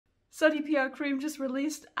So DPR CREAM just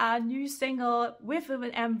released a new single with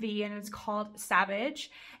an MV and it's called Savage.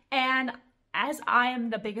 And as I am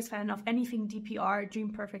the biggest fan of anything DPR,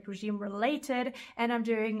 Dream Perfect Regime related, and I'm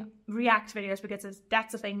doing react videos because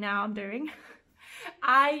that's the thing now I'm doing,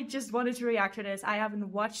 I just wanted to react to this. I haven't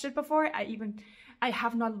watched it before. I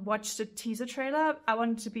have not watched the teaser trailer. I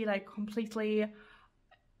wanted to be like completely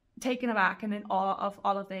taken aback and in awe of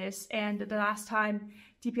all of this. And the last time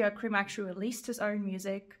DPR CREAM actually released his own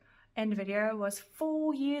music and video was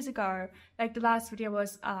 4 years ago. Like the last video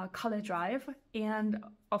was Color Drive, and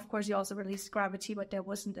of course he also released Gravity, but there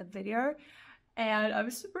wasn't a video. And I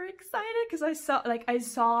was super excited because I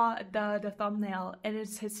saw the thumbnail and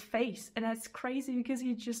it's his face, and that's crazy because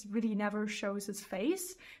he just really never shows his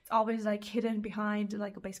face. It's always like hidden behind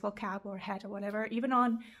like a baseball cap or hat or whatever. Even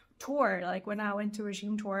on tour, like when I went to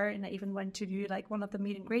Regime tour and I even went to do like one of the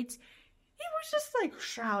meet and greets, he was just like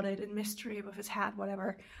shrouded in mystery with his hat,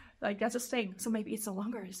 whatever. Like that's his thing. So maybe it's no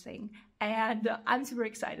longer his thing. And I'm super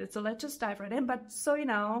excited. So let's just dive right in. But so you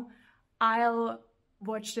know, I'll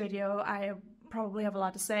watch the video. I probably have a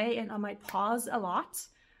lot to say and I might pause a lot.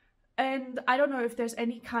 And I don't know if there's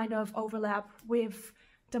any kind of overlap with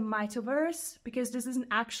the Mitoverse, because this isn't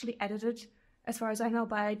actually edited, as far as I know,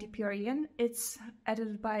 by DPR Ian. It's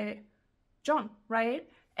edited by John, right?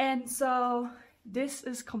 And so this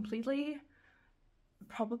is probably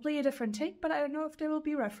a different take, but I don't know if there will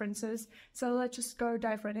be references. So let's just go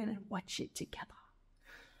dive right in and watch it together.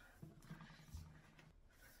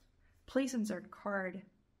 Please insert card.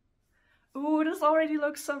 Ooh, this already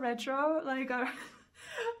looks so retro, like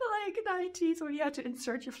 90s when you had to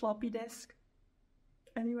insert your floppy disk.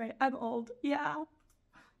 Anyway, I'm old, yeah.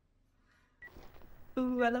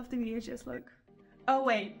 Ooh, I love the VHS look. Oh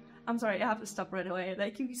wait, I'm sorry, I have to stop right away.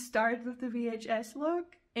 Like you start with the VHS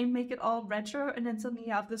look and make it all retro, and then suddenly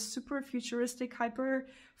you have this super futuristic, hyper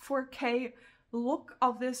 4K look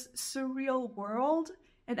of this surreal world,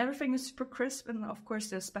 and everything is super crisp, and of course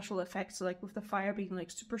there's special effects, like with the fire being like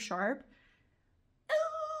super sharp.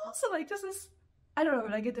 So like this is, I don't know,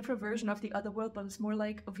 like a different version of the other world, but it's more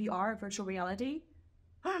like a VR, virtual reality.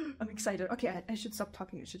 I'm excited. Okay, I should stop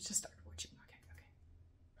talking. I should just start watching.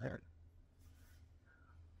 Okay.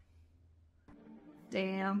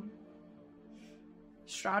 Damn.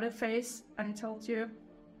 Shrouded face, I told you.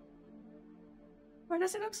 Why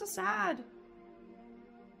does it look so sad?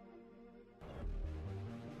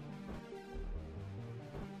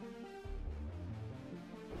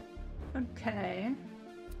 Okay.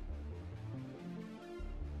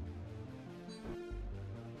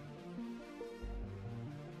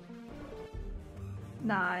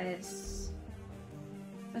 Nice.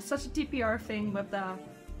 That's such a DPR thing with the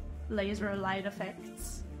laser light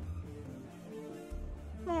effects.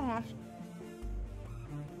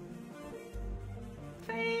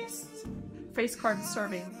 Face card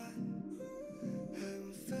serving.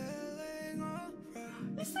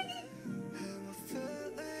 He's singing.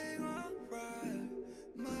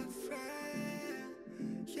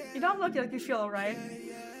 You don't look like you feel alright.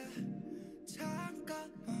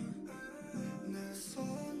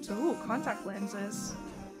 Ooh, contact lenses.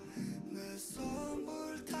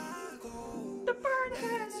 The bird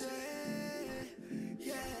head.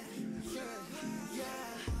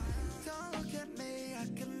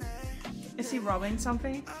 Is he rubbing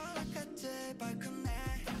something?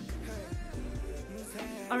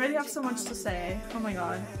 I already have so much to say. Oh my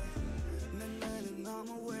god.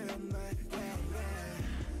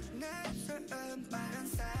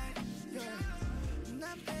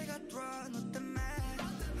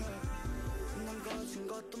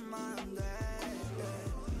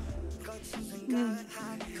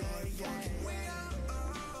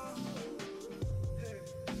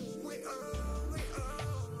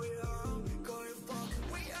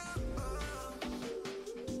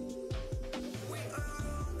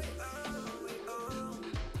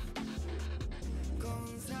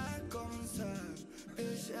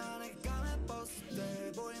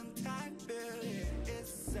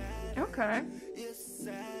 Okay.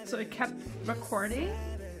 So it kept recording?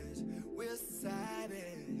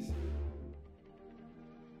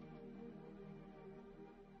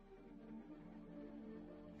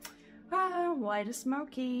 Ah, why the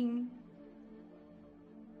smoking?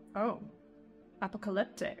 Oh,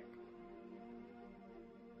 apocalyptic.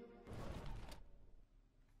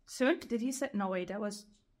 Soon? Did he say? No, wait, that was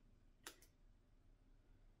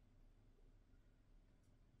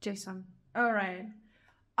Jason. All right.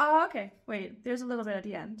 Oh, okay. Wait, there's a little bit at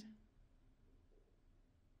the end.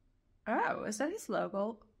 Oh, is that his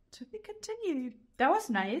logo? To be continued. That was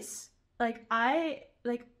nice. I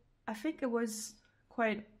think it was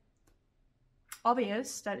quite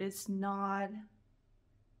obvious that it's not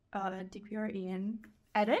DPR Ian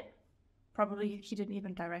edit. Probably he didn't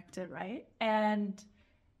even direct it, right? And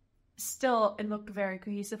still, it looked very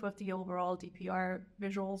cohesive with the overall DPR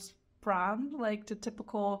visuals brand, like the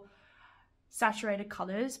typical saturated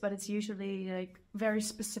colors, but it's usually like very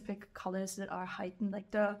specific colors that are heightened,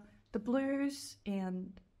 like the blues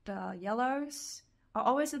and the yellows are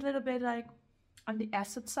always a little bit like on the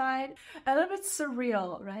acid side, a little bit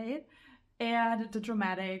surreal, right? And the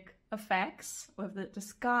dramatic effects with the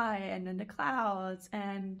sky and then the clouds.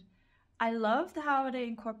 And I loved how they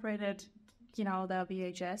incorporated, you know, the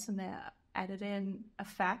VHS and they added in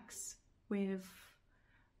effects with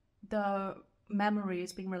the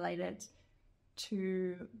memories being related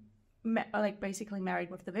to like basically married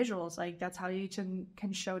with the visuals. Like that's how you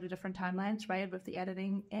can show the different timelines, right, with the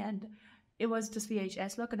editing. And it was this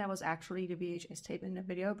VHS look, and that was actually the VHS tape in the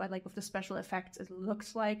video, but like with the special effects, it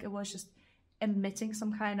looks like it was just emitting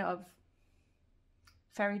some kind of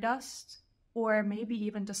fairy dust, or maybe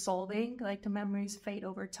even dissolving, like the memories fade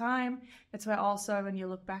over time. That's why also when you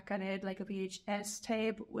look back on it, like a VHS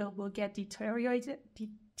tape will get deteriorated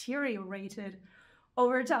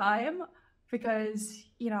over time, because,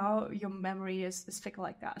 you know, your memory is fickle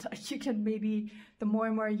like that. Like you can maybe, the more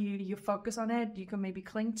and more you focus on it, you can maybe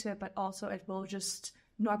cling to it, but also it will just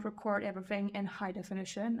not record everything in high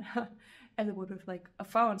definition as it would with like a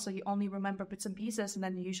phone. So you only remember bits and pieces. And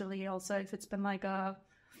then usually also if it's been like a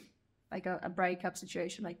breakup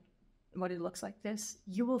situation, like what it looks like this,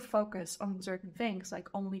 you will focus on certain things, like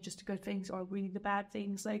only just the good things or really the bad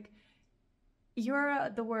things. Like you're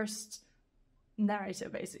the worst narrator,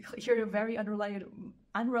 basically. You're a very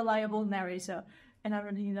unreliable narrator, and I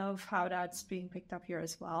really love how that's being picked up here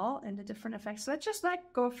as well, and the different effects. So let's just like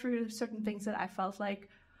go through certain things that I felt like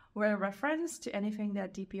were a reference to anything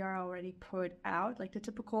that DPR already put out, like the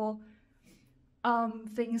typical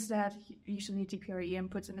things that usually DPR EM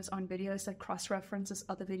puts in his own videos that cross-references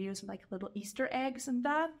other videos, like little Easter eggs and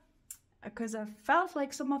that, because I felt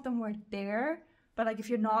like some of them were there, but like if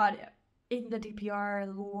you're not in the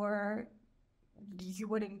DPR lore, you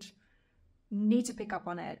wouldn't need to pick up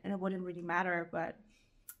on it, and it wouldn't really matter. But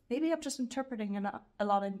maybe I'm just interpreting a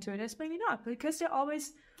lot into this, maybe not, because they're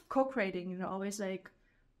always co-creating, and they're always like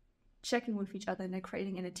checking with each other, and they're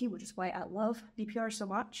creating in a team, which is why I love DPR so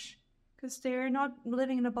much, because they're not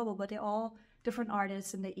living in a bubble, but they're all different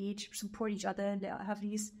artists, and they each support each other, and they have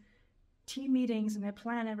these team meetings, and they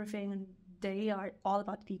plan everything, and they are all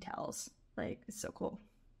about the details. Like, it's so cool.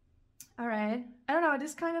 All right, I don't know,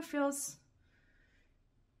 this kind of feels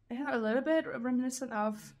a little bit reminiscent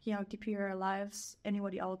of, you know, DPR lives,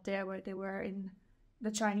 anybody out there, where they were in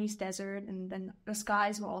the Chinese desert, and then the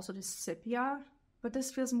skies were also this sepia. But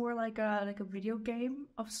this feels more like a video game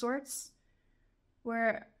of sorts,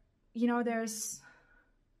 where, you know, there's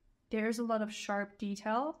a lot of sharp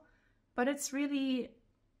detail, but it's really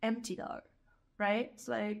empty though, right? It's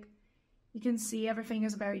like you can see everything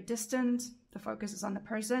is very distant. The focus is on the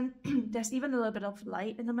person. There's even a little bit of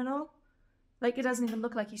light in the middle. Like, it doesn't even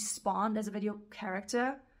look like he spawned as a video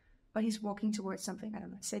character, but he's walking towards something, I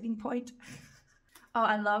don't know, saving point. Oh,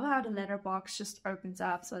 I love how the letterbox just opens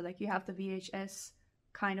up. So, like, you have the VHS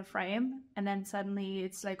kind of frame, and then suddenly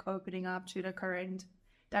it's, like, opening up to the current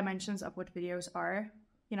dimensions of what videos are,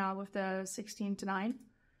 you know, with the 16:9.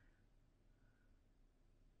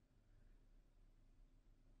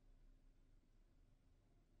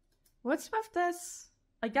 What's with this?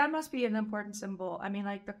 Like, that must be an important symbol. I mean,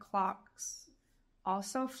 like, the clocks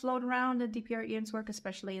also float around in DPR Ian's work,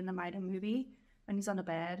 especially in the Maida movie, when he's on the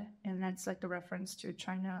bed. And that's, like, the reference to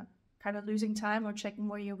trying to kind of losing time or checking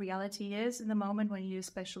where your reality is in the moment when you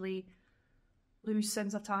especially lose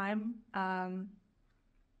sense of time,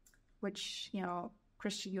 which, you know,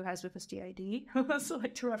 Christian Yu has with his DID. So,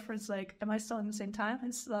 like, to reference, like, am I still in the same time?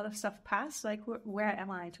 Has a lot of stuff passed? Like, where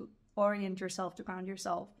am I, to orient yourself, to ground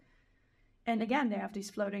yourself? And again, they have these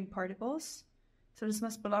floating particles. So this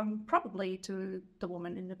must belong probably to the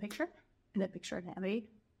woman in the picture in Abby.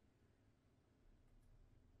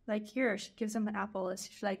 Like here, she gives him an apple. Is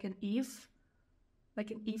she like an Eve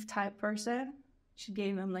type person? She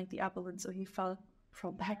gave him like the apple, and so he fell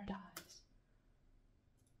from paradise.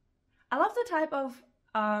 I love the type of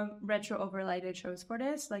retro overlay they chose for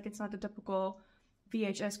this. Like, it's not the typical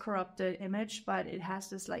VHS corrupted image, but it has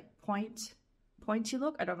this like pointy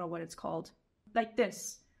look. I don't know what it's called. Like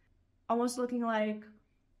this, almost looking like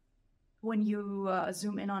when you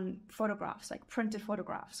zoom in on photographs, like printed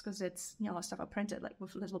photographs, because it's, you know, stuff are printed like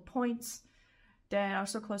with little points that are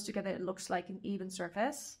so close together it looks like an even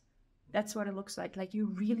surface. That's what it looks like. Like, you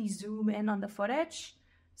really zoom in on the footage,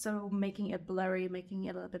 so making it blurry, making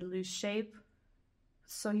it a little bit loose shape.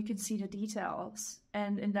 so you can see the details.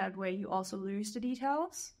 And in that way, you also lose the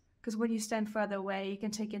details. Because when you stand further away, you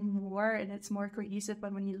can take in more and it's more cohesive.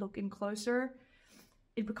 But when you look in closer,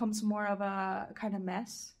 it becomes more of a kind of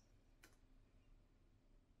mess.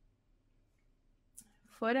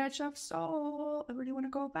 Footage of Soul. I really want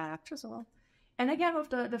to go back to Soul. And again, with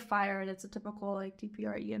the fire, that's a typical like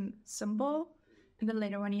DPR symbol. And then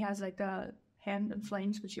later when he has like the hand in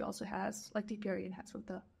flames, which he also has, like DPR has with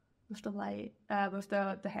the light, with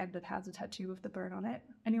the hand that has a tattoo with the burn on it.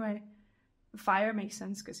 Anyway, fire makes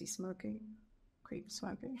sense because he's smoking. Creep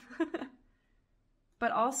smoking.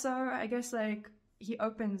 But also, I guess like he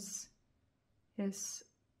opens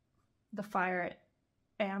the fire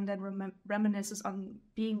and then reminisces on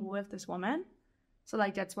being with this woman. So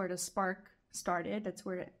like that's where the spark started. That's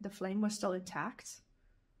where the flame was still intact.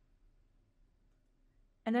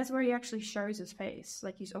 And that's where he actually shows his face.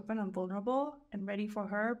 Like he's open and vulnerable and ready for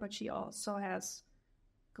her, but she also has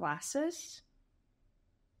glasses.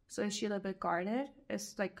 So is she a little bit guarded?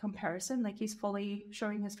 It's like comparison. Like he's fully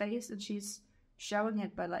showing his face and she's showing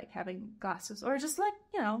it by like having glasses. Or just like,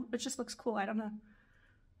 you know, it just looks cool. I don't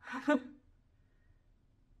know.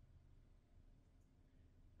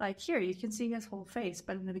 Like here, you can see his whole face.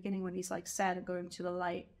 But in the beginning when he's like sad and going to the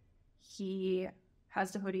light, he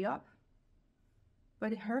has the hoodie up.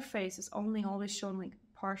 But her face is only always shown like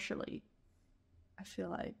partially, I feel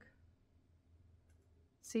like.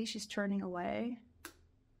 See, she's turning away.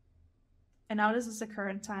 And now this is the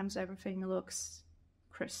current time, so everything looks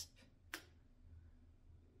crisp.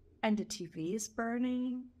 And the TV is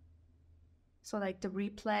burning. So like the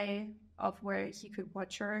replay of where he could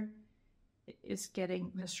watch her is getting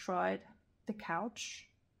destroyed. The couch,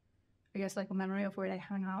 I guess like a memory of where they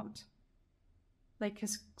hung out. Like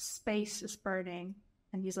his space is burning.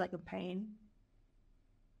 And he's like in pain.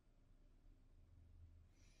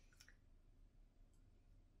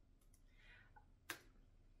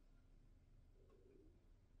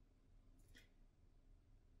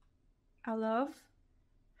 I love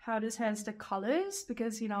how this has the colors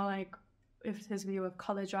because, you know, like if his video of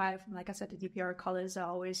color drive, like I said, the DPR colors are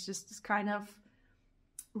always just this kind of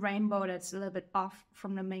rainbow that's a little bit off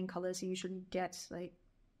from the main colors you usually get. Like,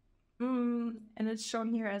 and it's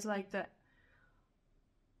shown here as like the.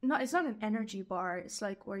 No, it's not an energy bar. It's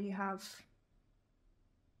like where you have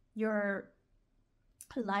your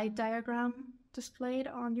light diagram displayed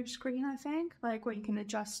on your screen, I think. Like where you can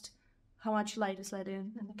adjust how much light is let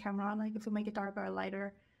in the camera. Like if you make it darker or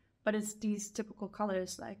lighter. But it's these typical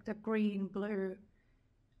colors like the green, blue,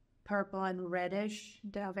 purple, and reddish.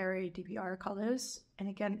 They are very DPR colors. And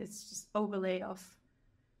again, it's just overlay of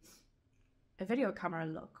a video camera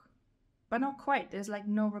look. But not quite. There's like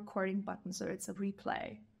no recording button, so it's a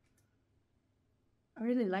replay. I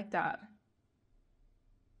really like that.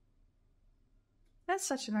 That's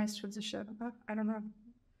such a nice transition. I don't know.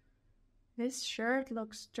 This shirt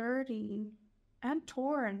looks dirty and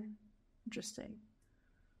torn. Interesting.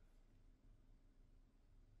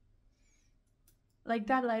 Like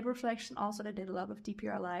that light reflection also they did a lot of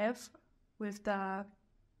DPR Live with the,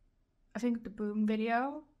 I think the Boom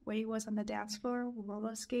video where he was on the dance floor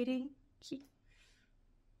roller skating.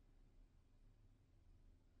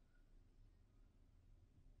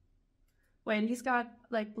 Wait, he's got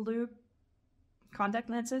like blue contact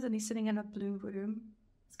lenses and he's sitting in a blue room.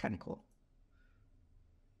 It's kind of cool.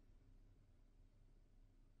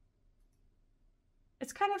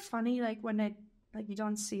 It's kind of funny, like when you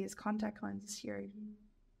don't see his contact lenses here.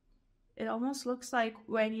 It almost looks like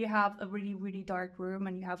when you have a really, really dark room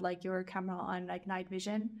and you have like your camera on like night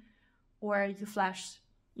vision, or you flash,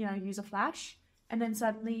 you know, use a flash, and then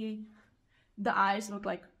suddenly the eyes look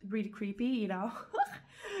like really creepy, you know.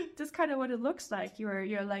 That's kind of what it looks like.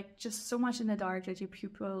 You're like just so much in the dark that your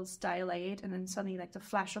pupils dilate, and then suddenly like the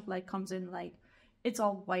flash of light comes in, like it's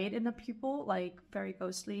all white in the pupil, like very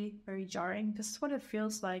ghostly, very jarring. This is what it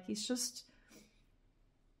feels like. He's just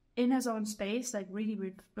in his own space, like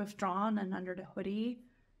really withdrawn and under the hoodie,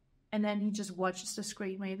 and then he just watches the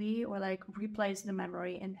screen maybe, or like replays the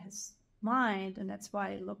memory in his mind, and that's why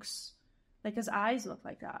it looks like his eyes look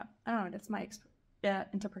like that. I don't know. That's my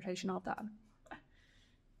interpretation of that.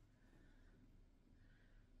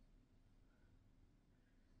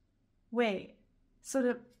 Wait,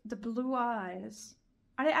 so the blue eyes,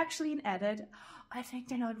 are they actually an edit? I think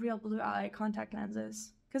they're not real blue eye contact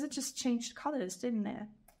lenses, because it just changed colors, didn't it?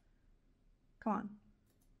 Come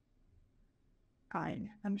on.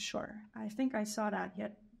 I'm sure. I think I saw that.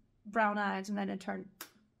 Yet brown eyes and then it turned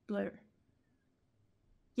blue.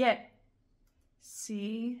 Yeah.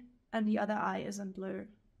 See? And the other eye isn't blue.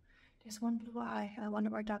 There's one blue eye. I wonder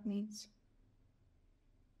what that means.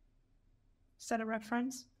 Is that a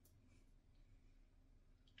reference?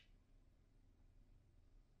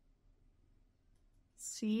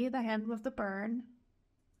 See the hand with the burn,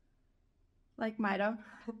 like Mido.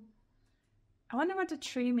 I wonder what the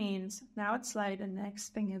tree means. Now it's like the next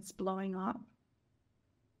thing it's blowing up.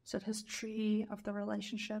 So his tree of the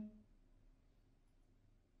relationship.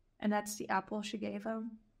 And that's the apple she gave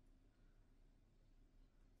him.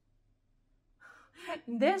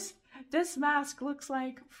 This mask looks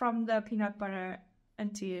like from the Peanut Butter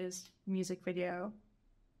and Tears music video.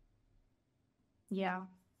 Yeah,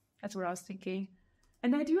 that's what I was thinking.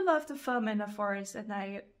 And they do love to film in the forest at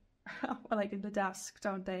night, or like in the dusk,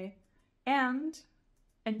 don't they? And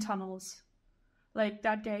in tunnels. Like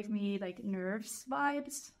that gave me like Nerves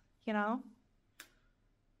vibes, you know?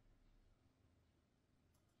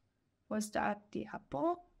 Was that the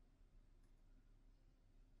apple?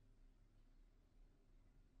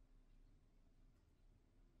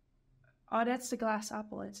 Oh, that's the glass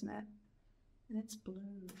apple, isn't it? And it's blue.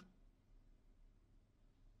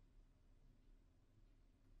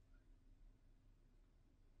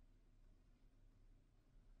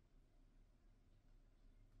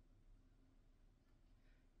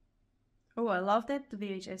 Oh, I love that the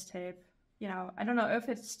VHS tape. You know, I don't know if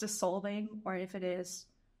it's dissolving or if it is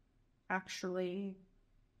actually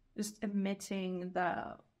just emitting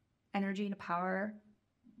the energy, the power,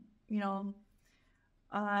 you know.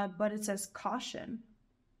 But it says caution.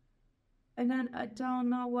 And then I don't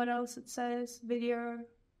know what else it says. Video,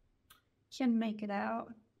 can make it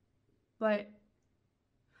out. But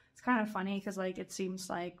it's kind of funny because like it seems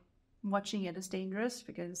like watching it is dangerous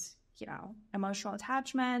because, you know, emotional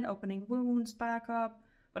attachment, opening wounds back up,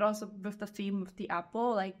 but also with the theme of the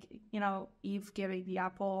apple, like, you know, Eve giving the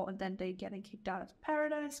apple and then they getting kicked out of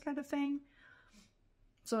paradise kind of thing.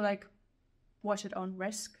 So like, watch it on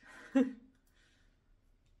risk.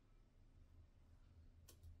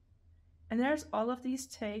 And there's all of these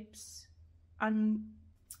tapes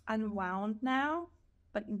unwound now,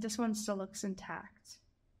 but this one still looks intact.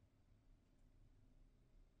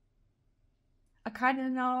 I kind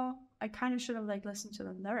of should have like listened to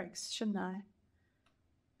the lyrics, shouldn't I?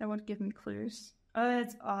 That would give me clues. Oh,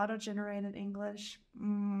 it's auto-generated English.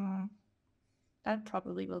 That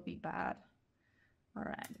probably will be bad. All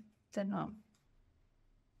right, then no.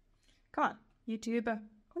 Come on, YouTube.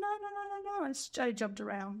 Oh no! I jumped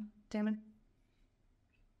around. Damn it.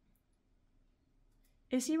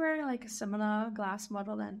 Is he wearing like a similar glass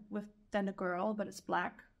model than the girl, but it's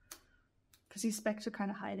black? Because he's back to kind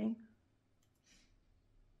of hiding.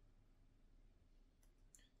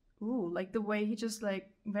 Ooh, like the way he just like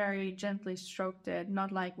very gently stroked it,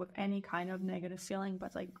 not like with any kind of negative feeling,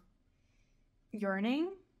 but like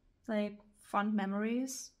yearning, like fond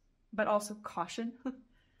memories, but also caution.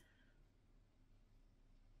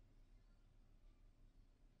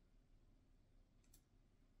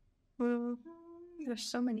 There's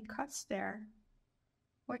so many cuts there.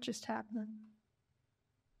 What just happened?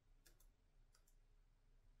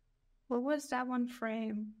 What was that one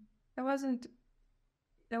frame? That wasn't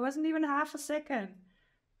even half a second.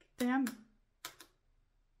 Damn.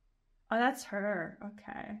 Oh, that's her.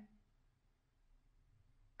 Okay.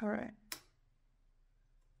 All right.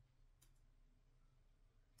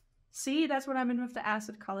 See, that's what I mean with the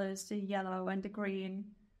acid colors. The yellow and the green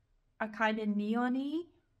are kind of neon-y.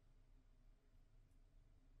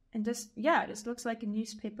 And this looks like a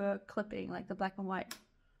newspaper clipping, like the black and white.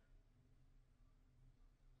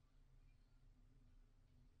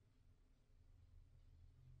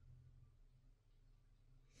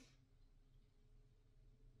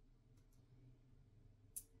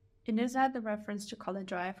 And is that the reference to Color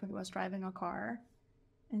Drive when he was driving a car?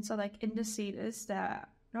 And so like in the seat is the,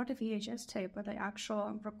 not the VHS tape, but the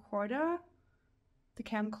actual recorder, the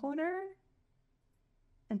camcorder.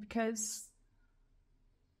 And because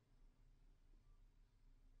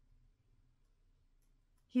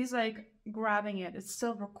he's like grabbing it, it's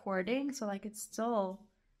still recording, so like it still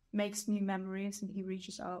makes new memories and he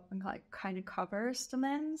reaches out and like kind of covers the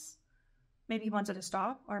lens. Maybe he wants it to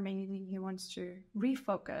stop, or maybe he wants to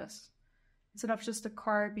refocus instead of just the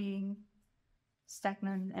car being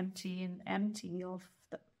stagnant, empty of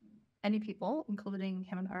any people, including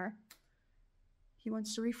him and her. He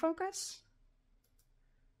wants to refocus.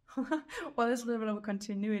 Well, there's a little bit of a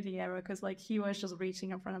continuity error because like he was just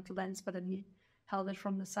reaching in front of the lens, but then he held it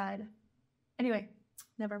from the side. Anyway,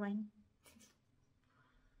 never mind.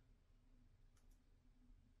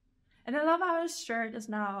 And I love how his shirt is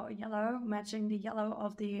now yellow, matching the yellow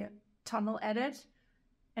of the tunnel edit.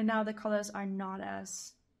 And now the colors are not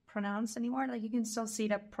as pronounced anymore. Like you can still see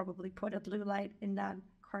that probably put a blue light in that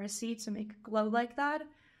car seat to make it glow like that.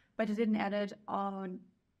 but I didn't add it on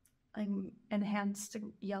enhanced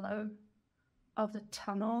yellow of the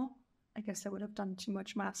tunnel. I guess I would have done too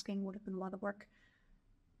much masking, would have been a lot of work.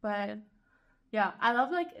 But yeah, I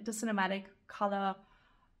love like the cinematic color,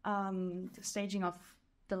 the staging of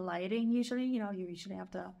the lighting usually. You know, you usually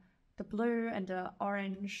have the blue and the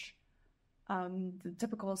orange, the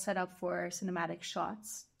typical setup for cinematic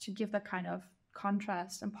shots to give that kind of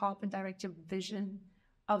contrast and pop and direct your vision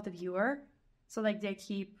of the viewer. So like they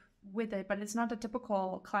keep with it, but it's not the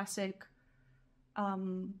typical classic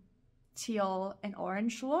teal and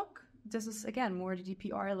orange look. This is again more the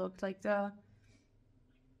DPR look, like the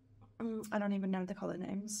I don't even know the color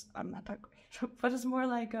names. I'm not that great, but it's more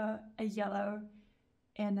like a yellow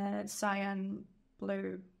and a cyan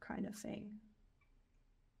blue kind of thing.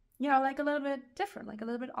 You know, like a little bit different, like a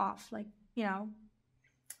little bit off, like, you know,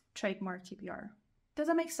 trademark DPR. Does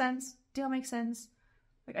that make sense? Do that make sense?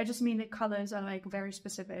 Like, I just mean the colors are like very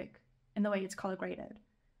specific in the way it's color graded.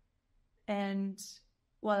 And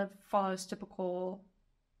while it follows typical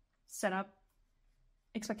setup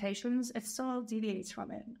expectations, it still deviates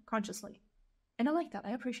from it consciously. And I like that.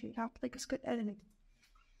 I appreciate how like it's good editing.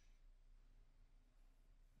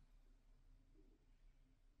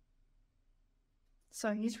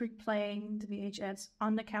 So he's replaying the VHS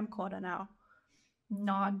on the camcorder now,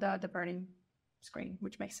 not the burning screen,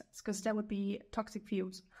 which makes sense because that would be toxic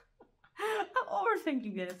fumes. I'm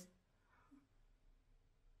overthinking this.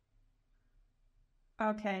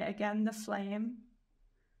 Okay, again, the flame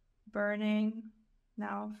burning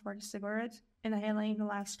now for the cigarette, inhaling the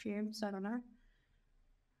last fumes. I don't know.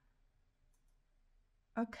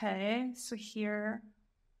 Okay, so here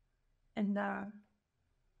in the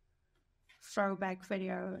throwback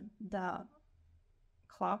video, the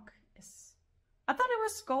clock is, I thought it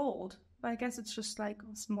was gold, but I guess it's just like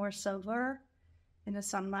it's more silver in the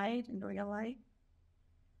sunlight, in the real light.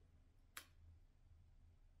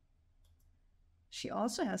 She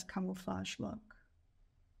also has camouflage look.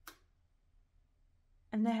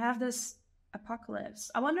 And they have this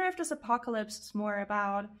apocalypse. I wonder if this apocalypse is more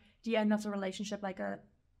about the end of the relationship, like a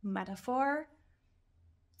metaphor,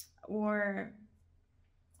 or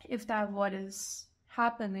if that what is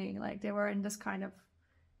happening, like they were in this kind of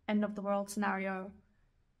end of the world scenario,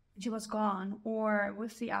 she was gone, or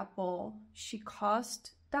with the apple, she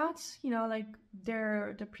caused that, you know, like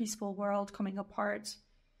the peaceful world coming apart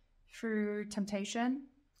through temptation,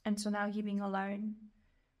 and so now he being alone.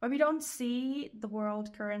 But we don't see the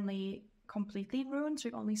world currently completely ruined.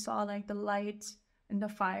 We only saw like the light and the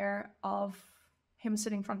fire of him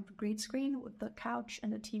sitting in front of the green screen with the couch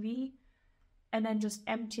and the TV, and then just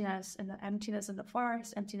emptiness and the emptiness in the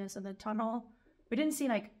forest, emptiness in the tunnel. We didn't see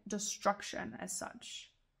like destruction as such.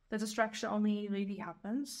 The destruction only really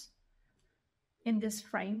happens in this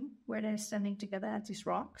frame where they're standing together at these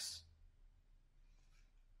rocks.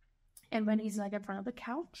 And when he's like in front of the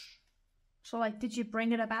couch. So like, did you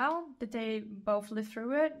bring it about? Did they both live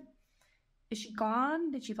through it? Is she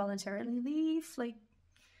gone? Did she voluntarily leave? Like,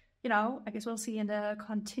 you know, I guess we'll see in the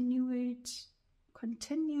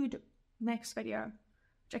continued next video,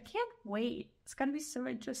 which I can't wait. It's gonna be so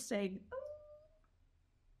interesting.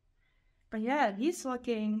 But yeah, he's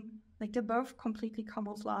looking like they're both completely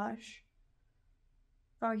camouflage.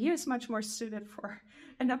 Oh, he is much more suited for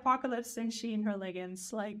an apocalypse than she in her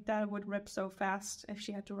leggings. Like, that would rip so fast if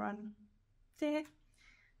she had to run. There.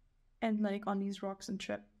 And like on these rocks and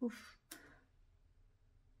trip. Oof.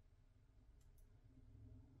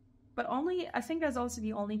 But only, I think that's also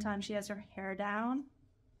the only time she has her hair down.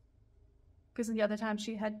 Because in the other time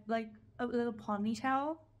she had like a little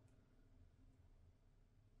ponytail.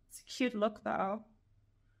 It's a cute look though.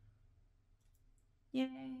 Yay.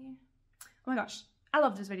 Oh my gosh. I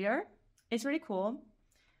love this video. It's really cool.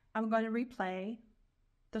 I'm going to replay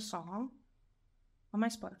the song on my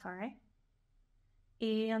Spotify.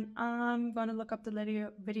 And I'm going to look up the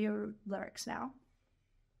video lyrics now.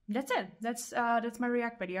 That's it. That's my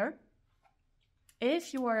react video.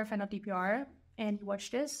 If you are a fan of DPR and you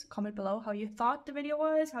watched this, comment below how you thought the video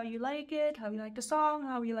was, how you like it, how you like the song,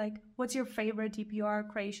 how you like, what's your favorite DPR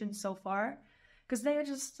creation so far? Because they're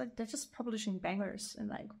just publishing bangers and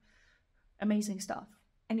like amazing stuff.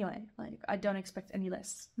 Anyway, like I don't expect any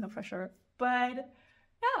less, no pressure. But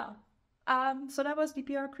yeah, so that was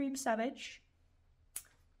DPR CREAM Savage.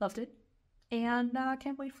 Loved it, and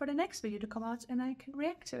can't wait for the next video to come out and I can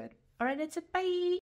react to it. All right, that's it. Bye.